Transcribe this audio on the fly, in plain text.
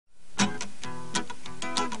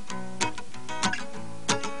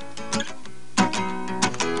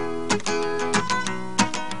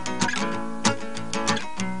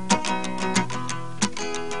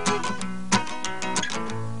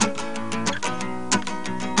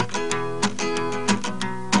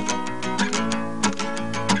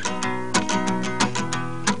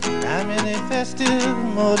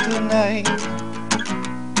mood tonight.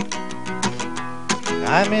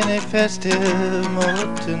 I'm in a festive mood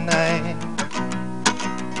tonight.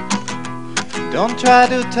 Don't try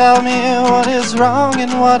to tell me what is wrong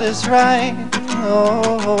and what is right.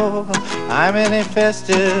 Oh, I'm in a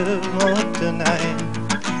festive mood tonight.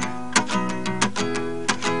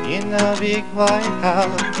 In a big white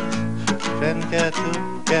house, friends get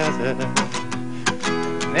together.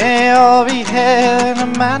 They all behave in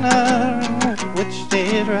a manner which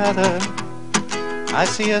they'd rather. I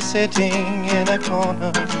see her sitting in a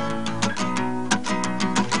corner,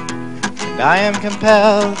 and I am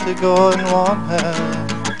compelled to go and warn her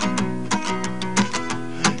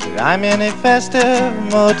that I'm in a festive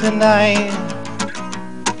mood tonight.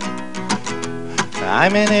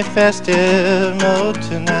 I'm in a festive mood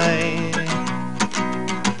tonight.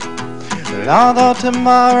 But although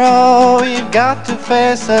tomorrow we've got to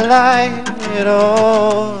face the light,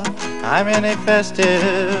 oh, I'm in a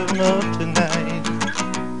festive mood tonight.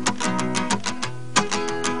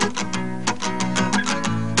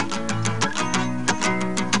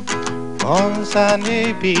 On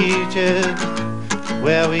Sunday beaches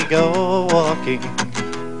where we go walking,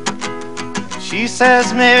 she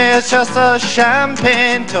says maybe it's just a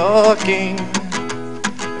champagne talking,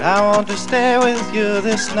 but I want to stay with you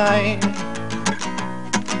this night.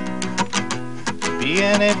 Be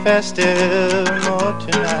in a festive mood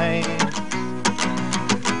tonight.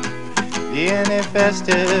 Be in a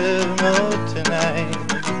festive mood tonight.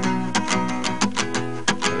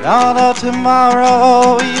 But although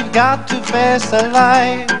tomorrow we've got to face the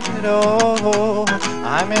light, oh,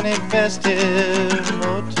 I'm in a festive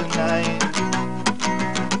mood tonight.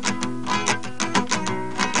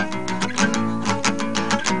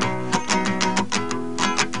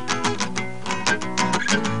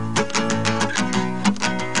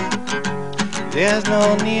 There's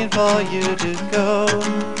no need for you to go.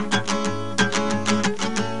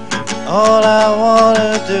 All I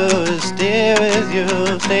wanna do is stay with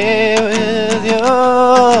you, stay with you.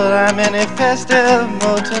 I'm in a festive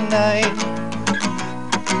mood tonight.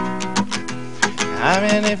 I'm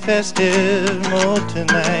in a festive mood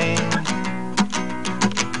tonight.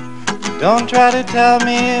 Don't try to tell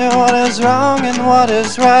me what is wrong and what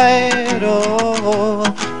is right. Oh,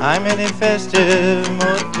 I'm in a festive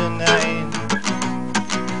mood tonight.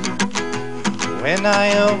 When I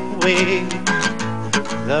awake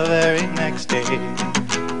the very next day,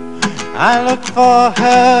 I look for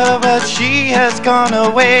her, but she has gone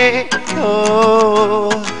away. Oh,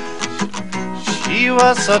 she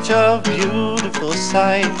was such a beautiful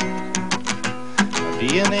sight.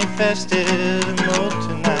 Be in a festive mood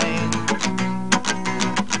tonight.